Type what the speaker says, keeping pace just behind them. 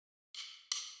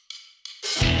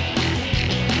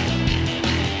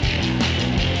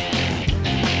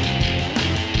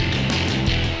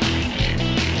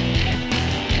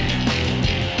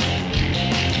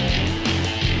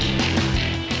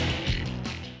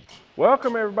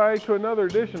Welcome everybody to another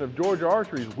edition of Georgia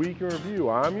Archery's Week in Review.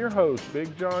 I'm your host,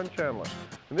 Big John Chandler.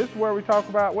 And this is where we talk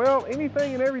about, well,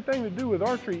 anything and everything to do with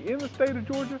archery in the state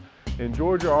of Georgia and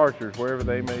Georgia archers, wherever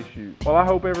they may shoot. Well, I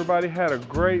hope everybody had a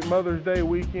great Mother's Day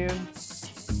weekend.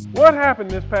 What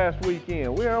happened this past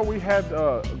weekend? Well, we had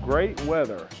great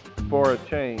weather for a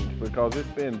change because it's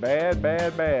been bad.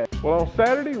 Well, on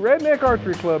Saturday, Redneck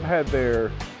Archery Club had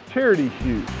their charity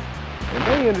shoot, and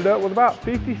they ended up with about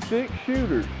 56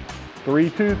 shooters.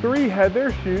 323 had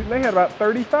their shoot, and they had about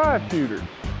 35 shooters.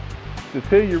 The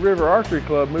Tilley River Archery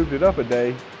Club moved it up a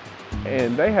day,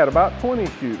 and they had about 20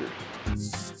 shooters.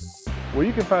 Well,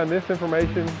 you can find this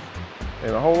information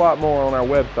and a whole lot more on our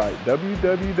website,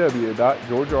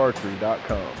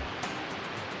 www.georgiaarchery.com.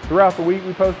 Throughout the week,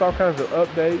 we post all kinds of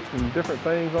updates and different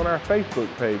things on our Facebook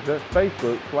page. That's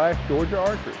Facebook/Georgia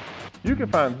Archery. You can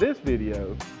find this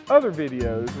video, other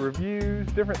videos, reviews,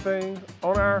 different things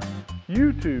on our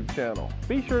YouTube channel.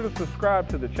 Be sure to subscribe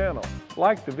to the channel,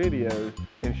 like the videos,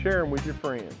 and share them with your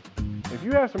friends. If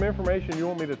you have some information you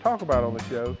want me to talk about on the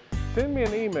show, send me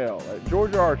an email at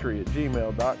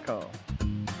georgiaarchery@gmail.com.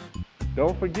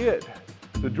 Don't forget,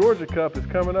 the Georgia Cup is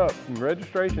coming up and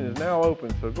registration is now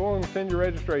open, so go and send your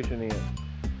registration in.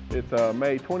 It's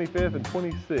May 25th and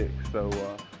 26th, so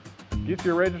get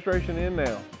your registration in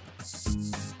now.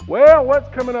 Well, what's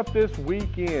coming up this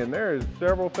weekend? There is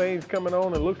several things coming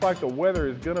on. It looks like the weather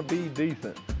is going to be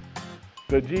decent.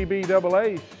 The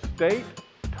GBAA State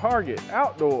Target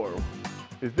Outdoor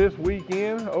is this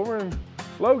weekend over in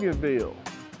Loganville.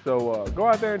 So go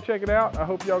out there and check it out. I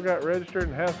hope y'all got registered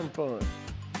and have some fun.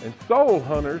 And Soul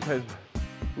Hunters has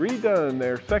redone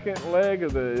their second leg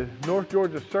of the North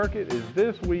Georgia circuit is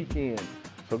this weekend.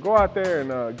 So go out there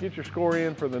and get your score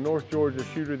in for the North Georgia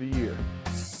Shooter of the Year.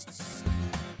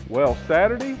 Well,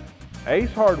 Saturday,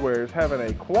 Ace Hardware is having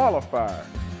a qualifier.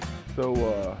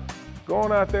 So go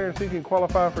on out there and see if you can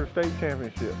qualify for the state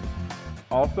championship.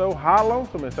 Also, High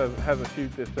Lonesome has a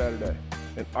shoot this Saturday.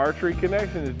 And Archery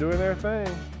Connection is doing their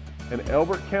thing. And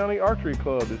Elbert County Archery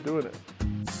Club is doing it.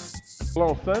 Well,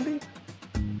 on Sunday,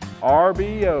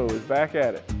 RBO is back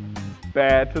at it.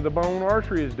 Bad to the Bone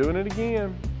Archery is doing it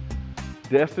again.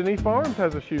 Destiny Farms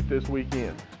has a shoot this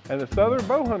weekend. And the Southern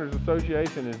Bowhunters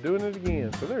Association is doing it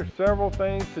again. So there's several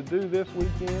things to do this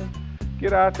weekend.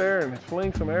 Get out there and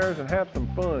sling some arrows and have some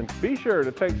fun. Be sure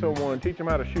to take someone and teach them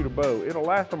how to shoot a bow. It'll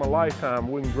last them a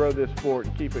lifetime. We can grow this sport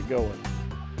and keep it going.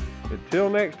 Until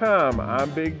next time, I'm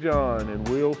Big John, and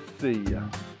we'll see ya.